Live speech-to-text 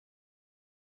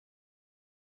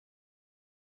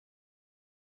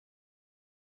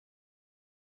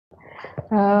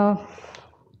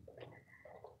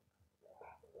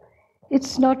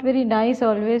It's not very nice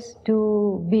always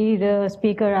to be the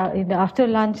speaker in the after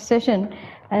lunch session,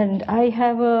 and I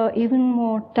have a even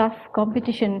more tough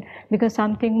competition because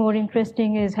something more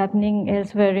interesting is happening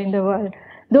elsewhere in the world.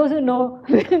 Those who know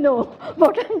will know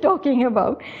what I'm talking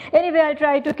about. Anyway, I'll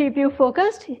try to keep you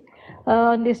focused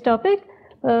on this topic.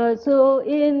 So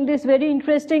in this very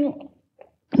interesting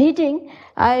meeting,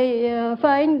 I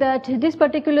find that this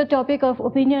particular topic of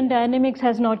opinion dynamics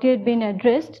has not yet been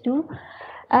addressed to,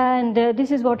 and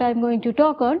this is what I'm going to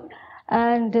talk on.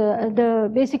 And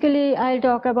basically I'll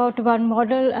talk about one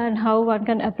model and how one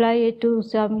can apply it to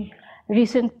some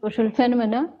recent social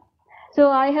phenomena. So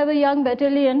I have a young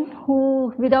battalion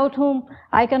without whom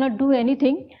I cannot do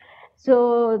anything.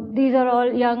 So these are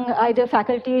all young, either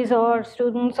faculties or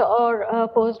students or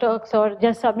postdocs or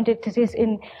just submitted thesis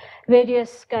in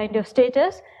various kind of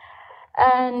status.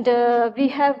 And we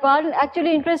have one,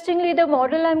 actually interestingly, the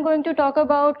model I'm going to talk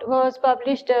about was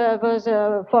published,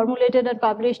 formulated and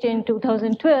published in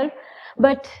 2012,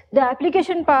 but the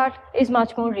application part is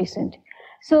much more recent.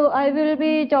 So I will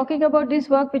be talking about this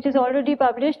work which is already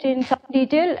published in some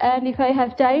detail, and if I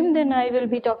have time then I will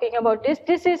be talking about this.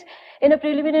 This is in a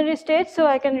preliminary stage, so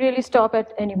I can really stop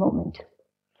at any moment.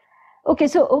 Okay,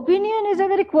 so opinion is a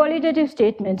very qualitative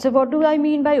statement. So what do I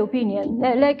mean by opinion?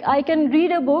 Like I can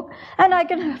read a book and I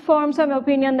can form some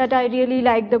opinion that I really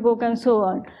like the book and so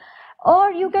on.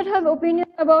 Or you can have opinion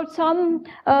about some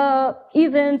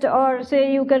event, or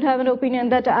say you can have an opinion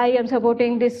that I am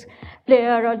supporting this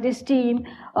player or this team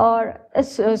or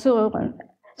so on.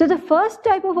 So the first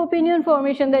type of opinion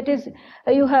formation, that is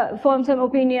you form some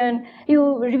opinion,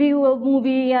 you review a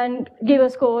movie and give a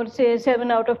score, say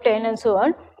 7 out of 10 and so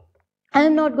on. I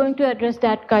am not going to address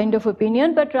that kind of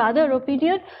opinion, but rather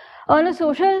opinion on a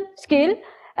social scale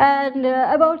and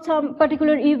about some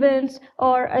particular events,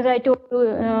 or as I told you,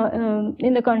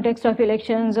 in the context of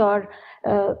elections or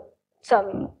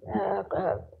some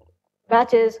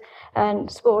matches and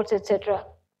sports, etc.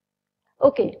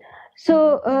 Okay,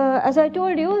 so as I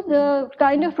told you, the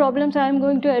kind of problems I am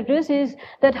going to address is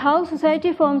that how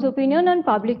society forms opinion on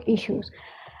public issues.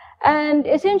 And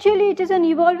essentially it is an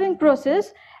evolving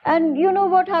process. And you know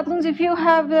what happens if you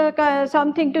have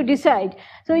something to decide.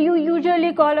 So you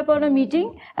usually call upon a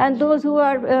meeting, and those who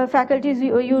are faculties,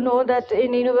 you know that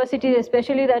in universities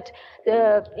especially that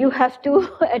you have to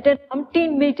attend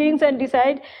umpteen meetings and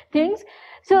decide things.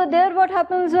 So there what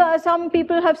happens, some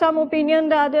people have some opinion,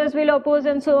 the others will oppose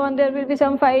and so on. There will be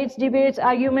some fights, debates,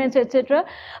 arguments, etc.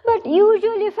 But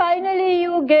usually finally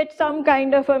you get some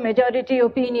kind of a majority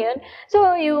opinion.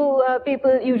 So you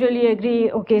people usually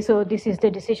agree, okay, so this is the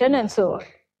decision and so on.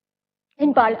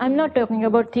 In I'm not talking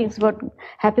about things what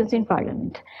happens in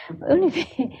parliament.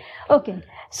 Okay,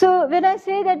 so when I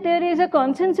say that there is a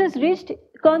consensus reached,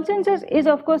 consensus is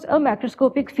of course a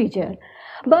macroscopic feature.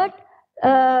 But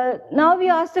now we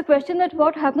ask the question that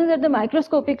what happens at the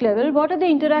microscopic level, what are the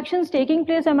interactions taking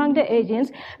place among the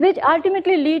agents which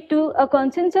ultimately lead to a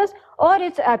consensus or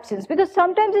its absence, because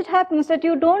sometimes it happens that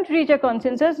you don't reach a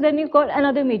consensus, then you call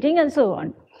another meeting and so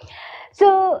on.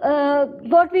 So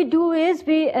what we do is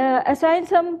we assign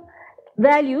some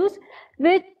values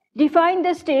which define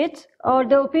the states or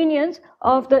the opinions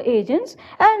of the agents,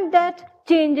 and that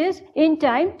changes in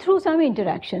time through some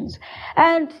interactions.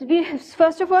 And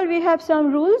first of all, we have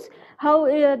some rules how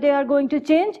they are going to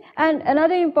change, and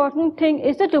another important thing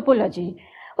is the topology.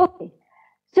 Okay,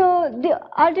 so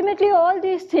ultimately all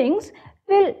these things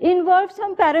will involve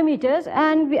some parameters,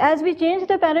 and as we change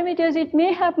the parameters, it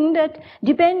may happen that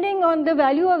depending on the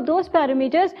value of those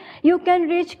parameters, you can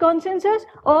reach consensus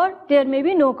or there may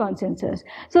be no consensus.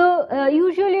 So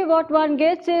usually what one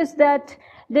gets is that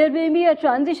there may be a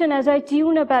transition. As I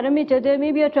tune a parameter, there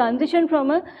may be a transition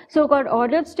from a so-called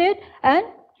ordered state and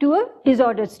to a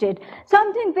disordered state,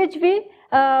 something which we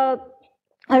are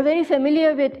very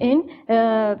familiar with in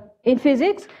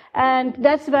physics, and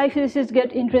that's why physicists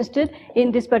get interested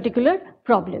in this particular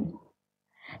problem.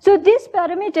 So this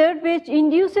parameter which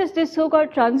induces this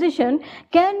so-called transition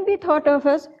can be thought of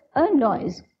as a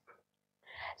noise.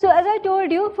 So as I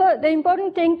told you, the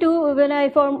important thing to when I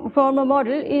form a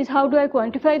model is how do I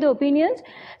quantify the opinions.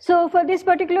 So for this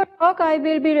particular talk, I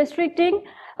will be restricting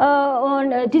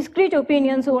on discrete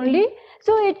opinions only.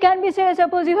 So it can be, say,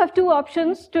 suppose you have two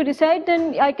options to decide,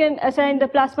 then I can assign the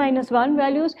plus minus 1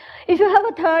 values. If you have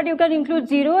a third, you can include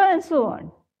 0 and so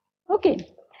on. Okay.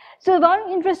 So one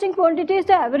interesting quantity is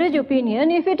the average opinion.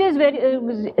 If it is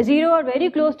 0 or very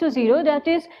close to 0,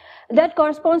 that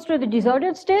corresponds to the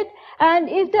disordered state. And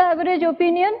if the average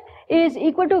opinion is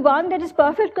equal to 1, that is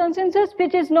perfect consensus,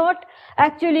 which is not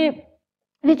actually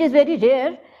which is very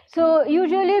rare. So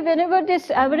usually whenever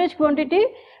this average quantity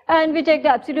and we take the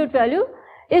absolute value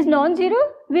is non-zero,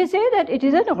 we say that it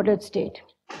is an ordered state.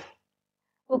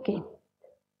 Okay.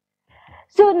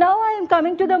 So now I am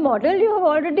coming to the model. You have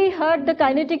already heard the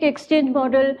kinetic exchange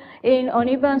model in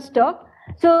Oniban's talk.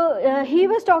 So he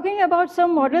was talking about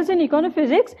some models in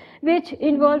econophysics which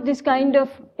involve this kind of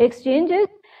exchanges.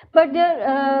 But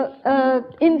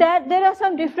in that there are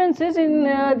some differences in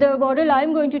the model I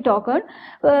am going to talk on.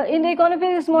 In the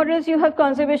econophysics models you have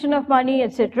conservation of money,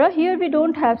 etc. Here we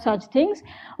don't have such things.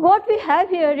 What we have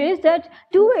here is that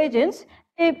two agents,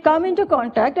 they come into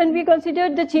contact and we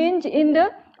consider the change in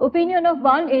the opinion of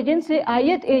one agent, say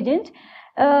ith agent.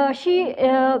 She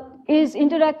is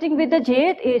interacting with the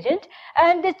jth agent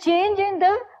and the change in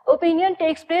the opinion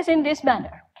takes place in this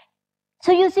manner.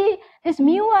 So you see, this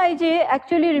mu ij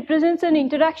actually represents an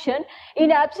interaction.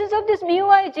 In absence of this mu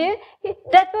ij,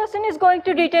 that person is going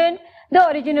to retain the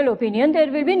original opinion,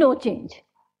 there will be no change.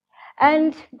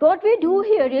 And what we do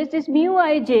here is this mu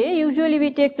ij, usually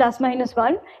we take plus minus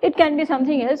 1, it can be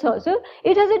something else also,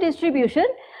 it has a distribution,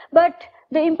 but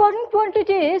the important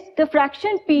quantity is the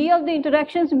fraction p of the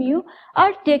interactions mu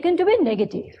are taken to be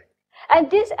negative.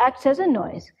 And this acts as a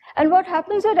noise. And what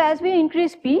happens is that as we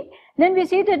increase p, then we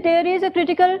see that there is a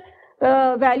critical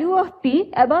value of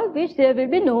p above which there will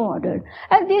be no order.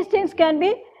 And these things can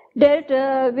be dealt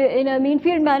in a mean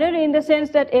field manner in the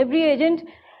sense that every agent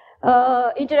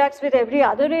interacts with every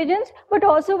other agent, but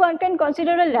also one can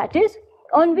consider a lattice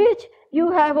on which you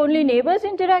have only neighbors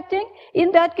interacting.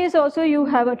 In that case also you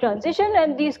have a transition,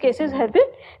 and these cases have been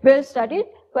well studied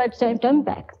quite some time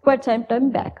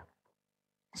back.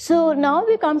 So now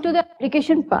we come to the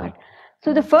application part.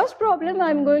 So the first problem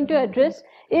I am going to address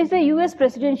is the US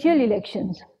presidential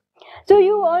elections. So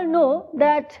you all know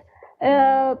that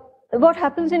what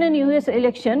happens in a US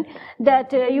election,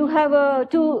 that you have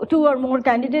two or more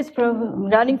candidates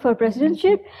running for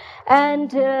presidency,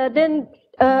 and then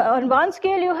on one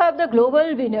scale you have the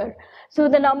global winner. So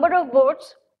the number of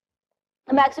votes,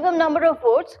 the maximum number of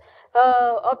votes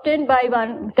obtained by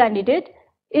one candidate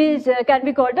is can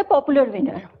be called the popular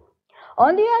winner.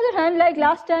 On the other hand, like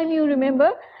last time you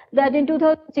remember that in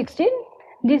 2016,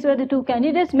 these were the two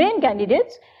candidates, main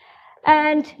candidates,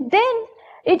 and then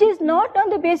it is not on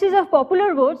the basis of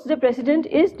popular votes the president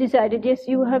is decided. Yes,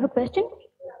 you have a question?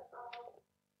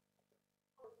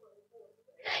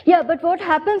 Yeah, but what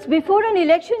happens before an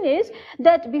election is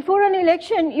that before an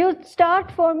election you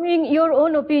start forming your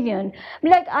own opinion.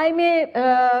 Like I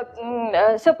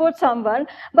may support someone,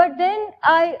 but then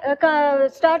I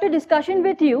start a discussion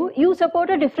with you, you support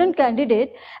a different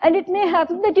candidate, and it may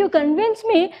happen that you convince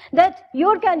me that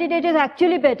your candidate is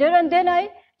actually better, and then I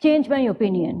change my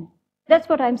opinion. That's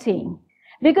what I'm saying.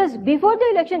 Because before the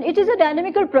election it is a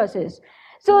dynamical process.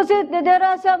 So say there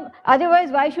are some,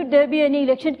 otherwise why should there be any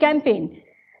election campaign?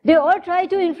 They all try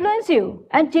to influence you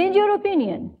and change your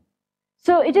opinion.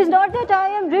 So it is not that I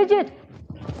am rigid.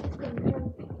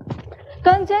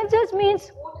 Consensus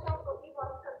means,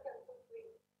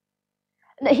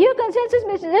 here consensus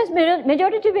means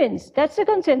majority wins. That's the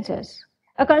consensus.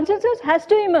 A consensus has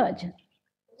to emerge.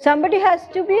 Somebody has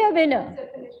to be a winner.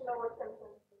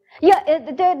 Yeah,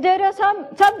 there are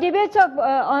some debates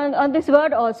on this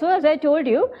word also, as I told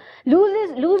you.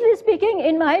 Loosely speaking,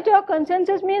 in my talk,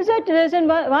 consensus means that there is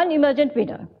one emergent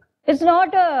winner. It's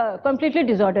not a completely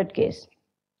disordered case.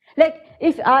 Like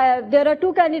if there are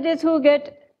two candidates who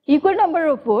get equal number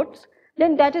of votes,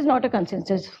 then that is not a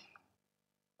consensus.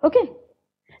 Okay?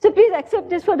 So please accept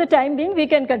this for the time being. We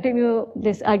can continue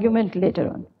this argument later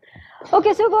on.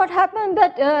 Okay, so what happened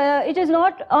that it is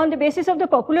not on the basis of the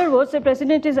popular votes the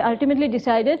president is ultimately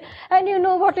decided, and you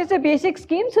know what is the basic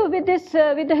scheme. So with this,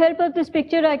 with the help of this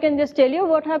picture, I can just tell you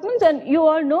what happens, and you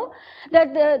all know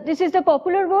that this is the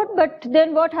popular vote. But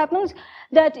then what happens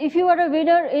that if you are a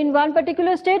winner in one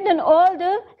particular state, then all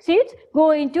the seats go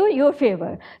into your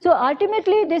favor. So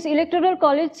ultimately, this electoral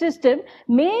college system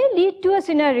may lead to a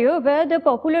scenario where the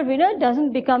popular winner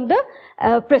doesn't become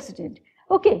the president.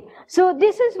 Okay, so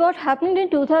this is what happened in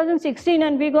 2016,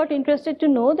 and we got interested to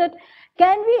know that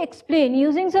can we explain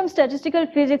using some statistical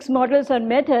physics models or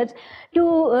methods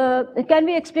to, can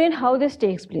we explain how this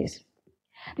takes place?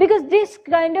 Because this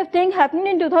kind of thing happened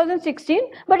in 2016,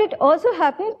 but it also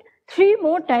happened 3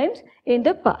 more times in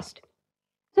the past.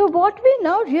 So what we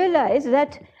now realize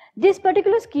that this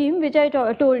particular scheme which I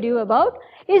told you about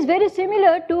is very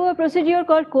similar to a procedure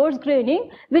called coarse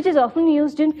graining, which is often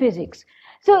used in physics.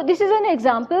 So this is an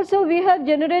example. So we have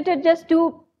generated just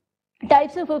 2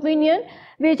 types of opinion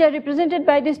which are represented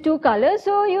by these two colors.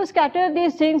 So you scatter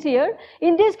these things here.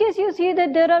 In this case, you see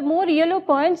that there are more yellow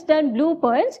points than blue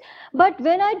points. But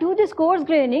when I do this coarse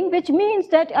graining, which means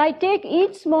that I take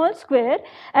each small square,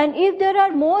 and if there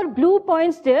are more blue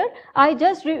points there, I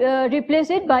just replace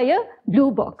it by a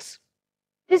blue box.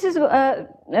 This is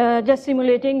just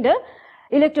simulating the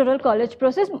electoral college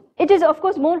process. It is of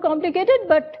course more complicated,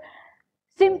 but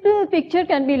simple picture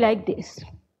can be like this.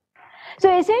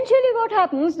 So essentially what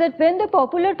happens that when the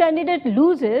popular candidate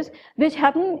loses, which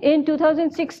happened in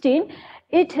 2016,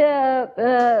 it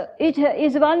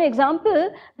is one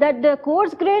example that the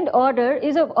coarse-grained order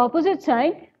is of opposite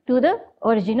sign to the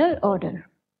original order.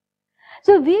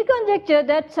 So we conjecture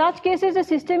that such cases the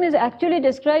system is actually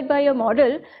described by a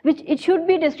model, which it should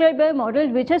be described by a model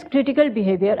which has critical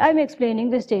behavior. I am explaining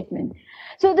the statement.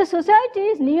 So the society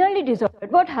is nearly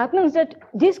disordered. What happens that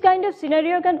this kind of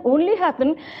scenario can only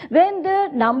happen when the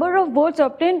number of votes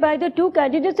obtained by the two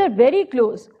candidates are very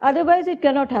close. Otherwise it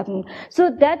cannot happen. So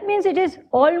that means it is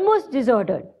almost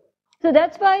disordered. So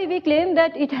that's why we claim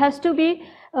that it has to be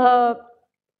a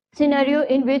scenario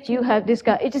in which you have this,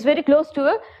 it is very close to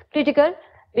a critical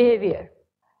behavior.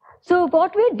 So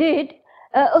what we did,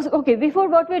 before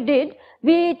what we did,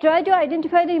 we tried to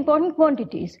identify the important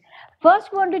quantities.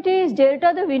 First quantity is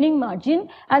delta, the winning margin,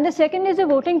 and the second is the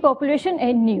voting population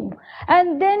NU.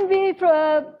 And then we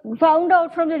found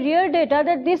out from the real data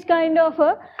that this kind of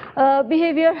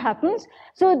behavior happens.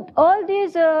 So all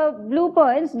these blue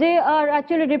points, they are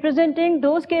actually representing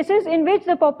those cases in which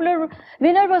the popular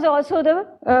winner was also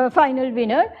the final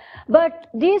winner. But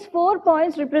these 4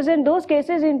 points represent those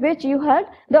cases in which you had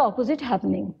the opposite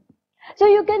happening. So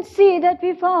you can see that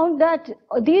we found that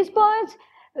these points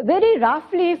very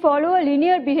roughly follow a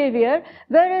linear behavior,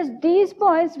 whereas these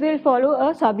points will follow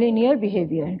a sublinear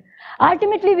behavior.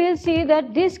 Ultimately, we will see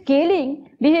that this scaling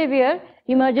behavior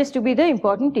emerges to be the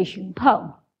important issue.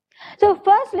 How? So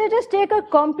first, let us take a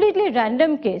completely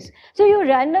random case. So you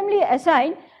randomly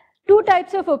assign two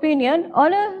types of opinion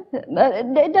on a,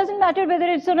 it doesn't matter whether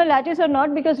it's on a lattice or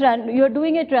not, because you're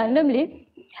doing it randomly,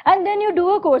 and then you do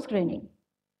a coarse graining.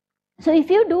 So if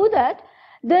you do that,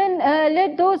 then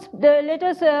let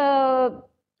us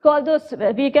call those,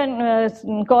 we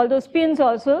can call those spins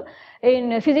also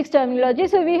in physics terminology.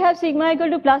 So we have sigma equal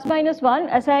to plus minus 1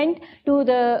 assigned to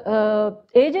the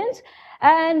agents,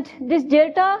 and this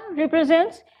delta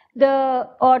represents the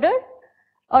order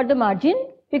or the margin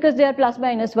because they are plus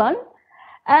minus 1.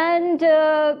 And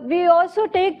we also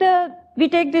take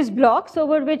these blocks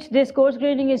over which this coarse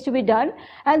graining is to be done,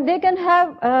 and they can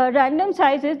have random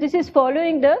sizes. This is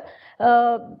following the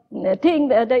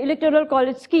the electoral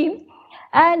college scheme,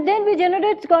 and then we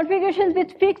generate configurations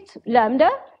with fixed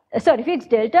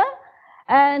delta,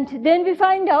 and then we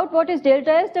find out what is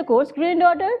delta as the coarse grained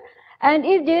order, and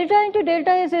if delta into delta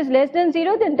S is less than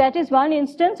 0, then that is one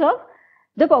instance of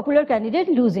the popular candidate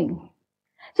losing.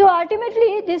 So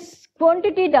ultimately this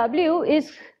quantity W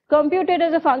is computed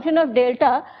as a function of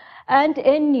delta and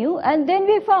Nu, and then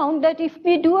we found that if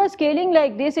we do a scaling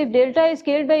like this, if delta is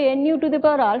scaled by Nu to the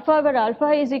power alpha, where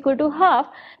alpha is equal to half,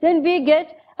 then we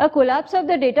get a collapse of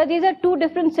the data. These are two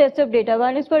different sets of data.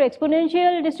 One is for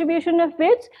exponential distribution of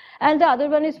weights and the other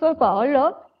one is for power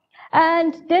law.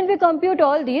 And then we compute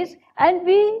all these and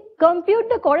we compute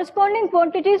the corresponding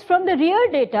quantities from the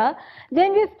real data.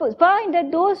 Then we find that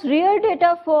those real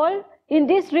data fall in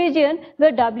this region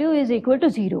where W is equal to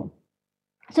 0.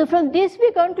 So from this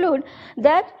we conclude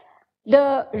that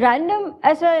the random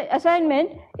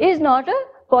assignment is not a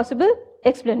possible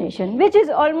explanation, which is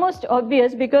almost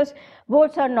obvious because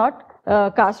votes are not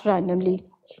cast randomly.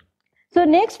 So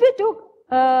next we took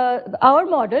our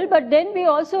model, but then we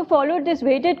also followed this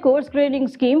weighted coarse graining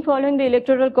scheme following the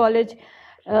electoral college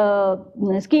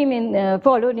scheme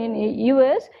followed in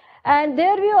US. And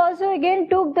there we also again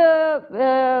took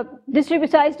the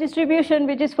size distribution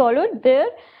which is followed there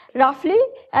roughly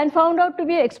and found out to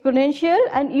be exponential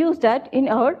and used that in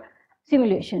our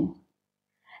simulation.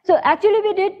 So actually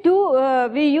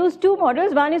we used two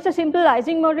models. One is the simple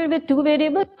Ising model with 2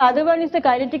 variables, other one is the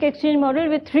kinetic exchange model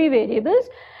with 3 variables.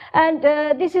 And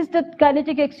this is the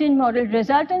kinetic exchange model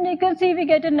result, and you can see we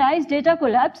get a nice data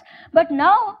collapse. But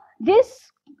now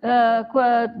this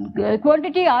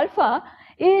quantity alpha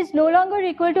is no longer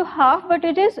equal to half, but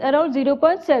it is around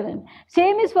 0.7.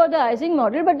 Same is for the Ising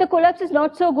model, but the collapse is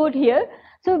not so good here.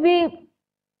 So we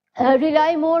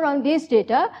rely more on this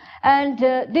data and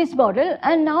this model.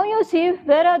 And now you see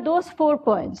where are those 4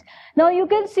 points. Now you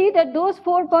can see that those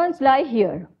 4 points lie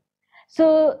here.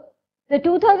 So the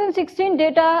 2016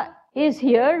 data is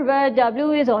here where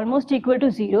W is almost equal to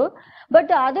 0. But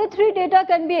the other 3 data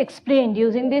can be explained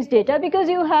using this data, because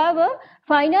you have a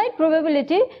finite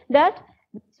probability that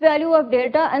this value of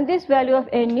delta and this value of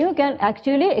nu can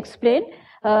actually explain,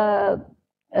 can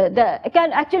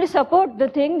actually support the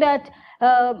thing that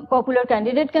popular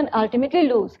candidate can ultimately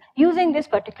lose using this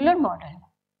particular model.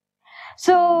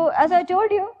 So as I told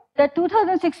you, that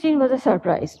 2016 was a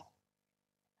surprise.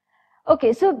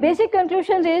 Okay, so basic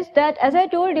conclusions is that, as I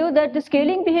told you, that the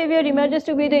scaling behavior emerges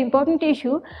to be the important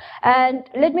issue, and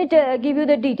let me give you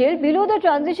the detail. Below the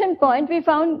transition point, we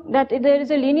found that there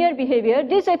is a linear behavior.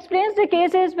 This explains the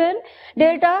cases when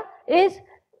delta is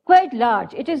quite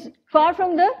large. It is far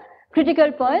from the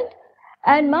critical point,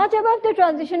 and much above the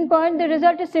transition point, the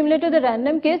result is similar to the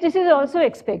random case. This is also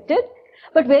expected.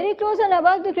 But very close and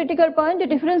above the critical point, the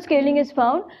different scaling is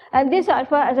found, and this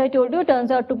alpha, as I told you, turns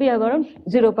out to be around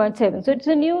 0.7. So it's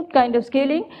a new kind of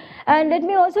scaling. And let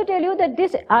me also tell you that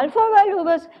this alpha value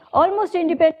was almost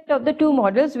independent of the 2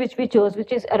 models which we chose,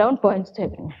 which is around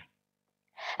 0.7.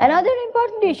 Another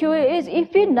important issue is,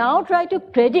 if we now try to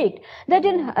predict that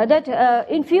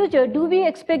in future, do we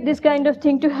expect this kind of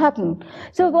thing to happen?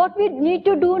 So what we need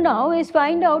to do now is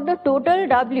find out the total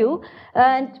W,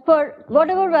 and for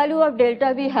whatever value of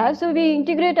delta we have, so we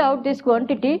integrate out this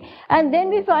quantity, and then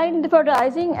we find for the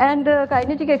Ising and the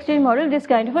kinetic exchange model this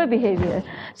kind of a behavior.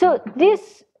 So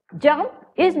this jump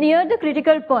is near the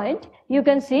critical point, you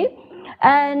can see.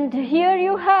 And here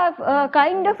you have a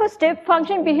kind of a step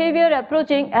function behavior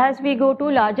approaching as we go to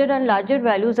larger and larger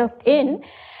values of n.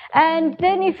 And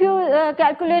then if you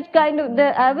calculate kind of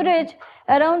the average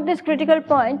around this critical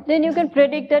point, then you can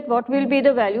predict that what will be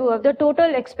the value of the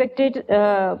total expected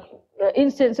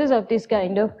instances of this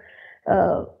kind of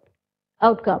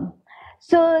outcome.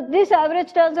 So this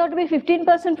average turns out to be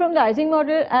 15% from the Ising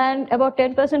model and about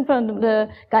 10% from the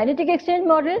kinetic exchange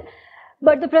model.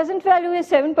 But the present value is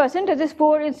 7%, that is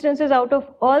 4 instances out of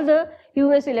all the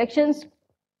US elections,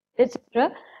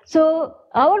 etc. So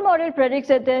our model predicts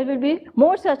that there will be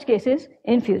more such cases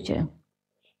in future.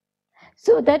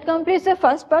 So that completes the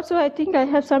first part, so I think I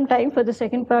have some time for the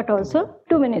second part also,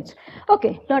 2 minutes.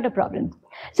 Okay, not a problem.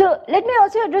 So let me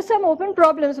also address some open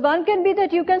problems. One can be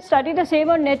that you can study the same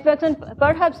on networks, and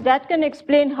perhaps that can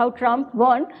explain how Trump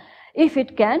won, if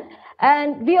it can.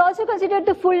 And we also considered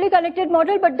the fully connected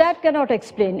model, but that cannot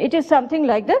explain. It is something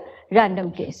like the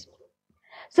random case.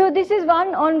 So this is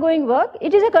one ongoing work.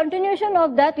 It is a continuation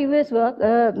of that US work,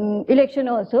 election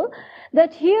also,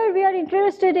 that here we are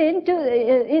interested in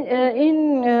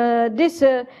this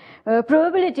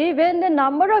probability when the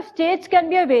number of states can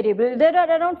be a variable. There are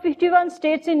around 51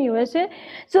 states in USA.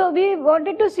 So we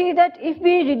wanted to see that if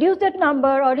we reduce that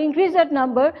number or increase that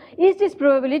number, is this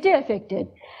probability affected?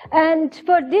 And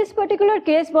for this particular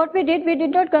case, what we did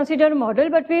not consider a model,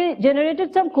 but we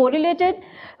generated some correlated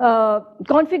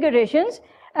configurations,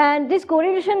 and this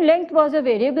correlation length was a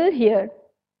variable here.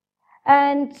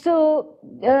 And so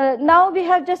now we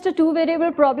have just a 2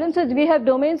 variable problem. So we have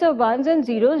domains of 1s and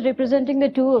 0s representing the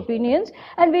 2 opinions,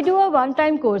 and we do a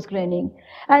one-time coarse graining.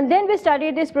 And then we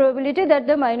study this probability that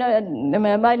the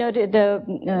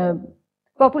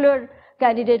popular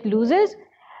candidate loses,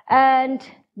 and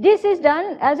this is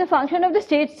done as a function of the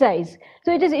state size.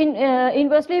 So it is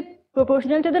inversely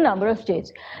proportional to the number of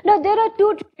states. Now there are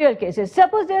 2 trivial cases.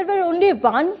 Suppose there were only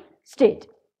 1 state.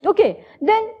 Okay,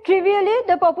 then trivially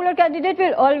the popular candidate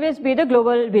will always be the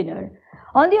global winner.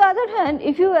 On the other hand,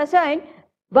 if you assign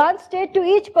 1 state to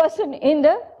each person in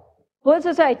the whole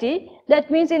society,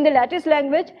 that means in the lattice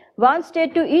language 1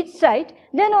 state to each site,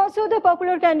 then also the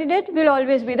popular candidate will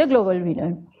always be the global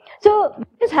winner. So what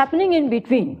is happening in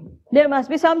between? There must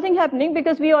be something happening,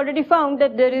 because we already found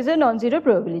that there is a non-zero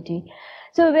probability.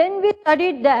 So when we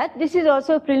studied that, this is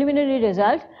also a preliminary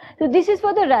result. So this is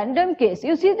for the random case.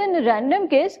 You see that in the random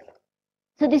case,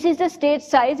 so this is the state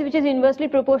size, which is inversely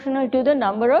proportional to the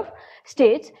number of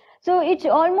states. So it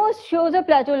almost shows a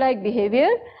plateau-like behavior.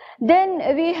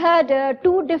 Then we had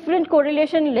 2 different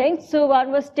correlation lengths. So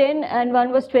one was 10 and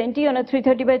one was 20 on a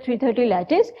 330 by 330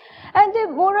 lattice. And they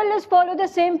more or less follow the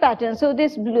same pattern. So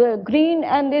this green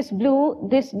and this blue,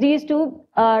 these two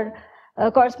are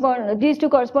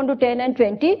correspond to 10 and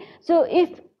 20. So if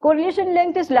correlation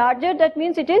length is larger, that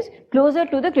means it is closer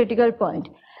to the critical point.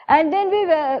 And then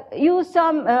we use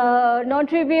some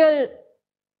non-trivial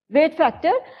weight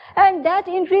factor, and that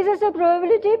increases the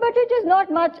probability, but it is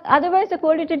not much. Otherwise the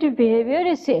qualitative behavior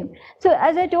is same. So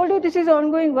as I told you, this is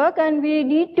ongoing work, and we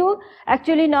need to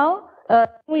actually now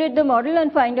simulate the model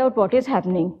and find out what is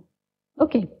happening.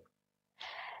 Okay.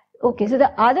 Okay, so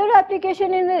the other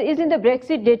application is in the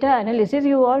Brexit data analysis.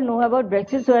 You all know about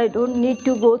Brexit, so I don't need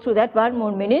to go through that. 1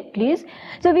 more minute, please.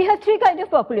 So we have 3 kinds of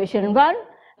population. One,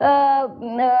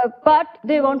 part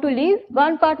they want to leave,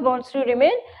 one part wants to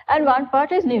remain, and one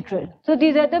part is neutral. So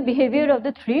these are the behavior of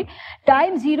the three.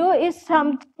 Time 0 is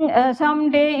some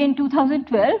day in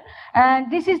 2012,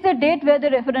 and this is the date where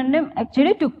the referendum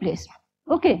actually took place.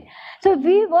 Okay, so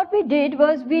what we did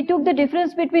was we took the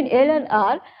difference between L and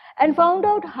R and found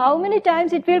out how many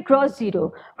times it will cross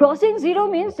 0. Crossing 0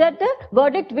 means that the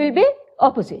verdict will be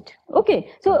opposite.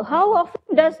 Okay, so how often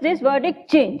does this verdict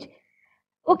change?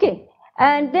 Okay,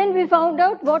 and then we found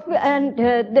out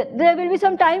there will be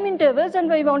some time intervals, and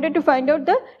we wanted to find out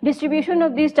the distribution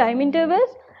of these time intervals.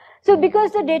 So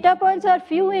because the data points are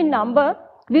few in number,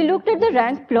 we looked at the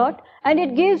rank plot, and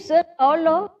it gives a power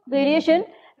law variation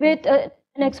with an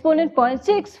exponent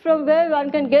 0.6, from where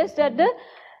one can guess that the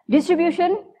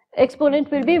distribution exponent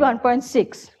will be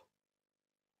 1.6.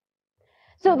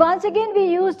 So once again we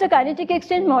used the kinetic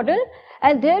exchange model,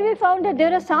 and there we found that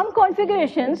there are some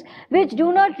configurations which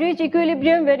do not reach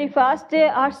equilibrium very fast. They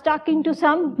are stuck into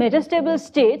some metastable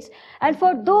states, and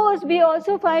for those we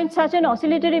also find such an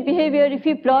oscillatory behavior if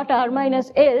we plot R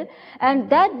minus L, and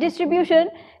that distribution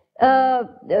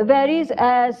varies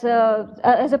as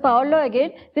a power law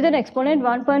again with an exponent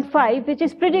 1.5, which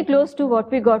is pretty close to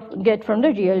what we get from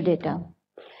the real data.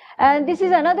 And this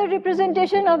is another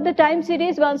representation of the time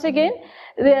series once again.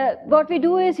 What we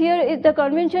do is here is the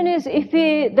convention is if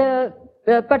the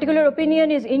particular opinion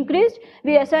is increased,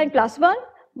 we assign +1.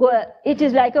 It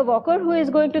is like a walker who is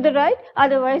going to the right,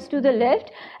 otherwise to the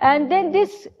left, and then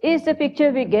this is the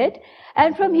picture we get.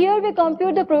 And from here we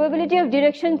compute the probability of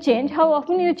direction change, how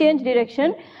often you change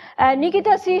direction. And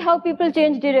Nikita, see how people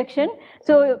change direction.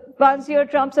 So once you're a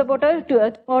Trump supporter,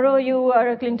 tomorrow you are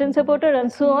a Clinton supporter,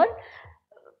 and so on.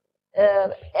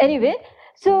 Anyway,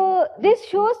 so this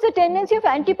shows the tendency of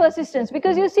anti-persistence,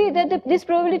 because you see that this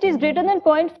probability is greater than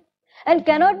 0.5 and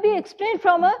cannot be explained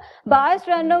from a biased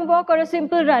random walk or a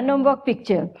simple random walk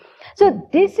picture. So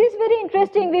this is very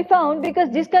interesting, we found, because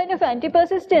this kind of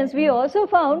anti-persistence we also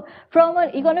found from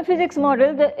an econophysics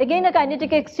model, again a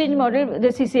kinetic exchange model,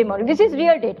 the CCM model. This is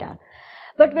real data.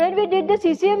 But when we did the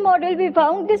CCM model, we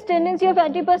found this tendency of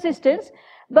anti-persistence,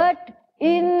 but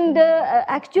in the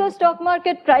actual stock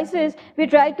market prices, we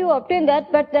tried to obtain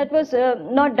that, but that was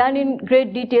not done in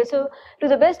great detail. So to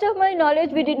the best of my knowledge,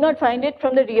 we did not find it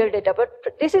from the real data, but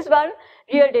this is one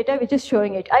real data which is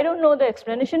showing it. I don't know the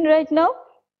explanation right now.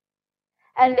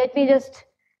 And let me just,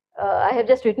 I have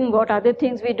just written what other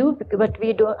things we do, but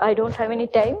I don't have any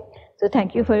time. So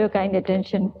thank you for your kind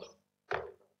attention.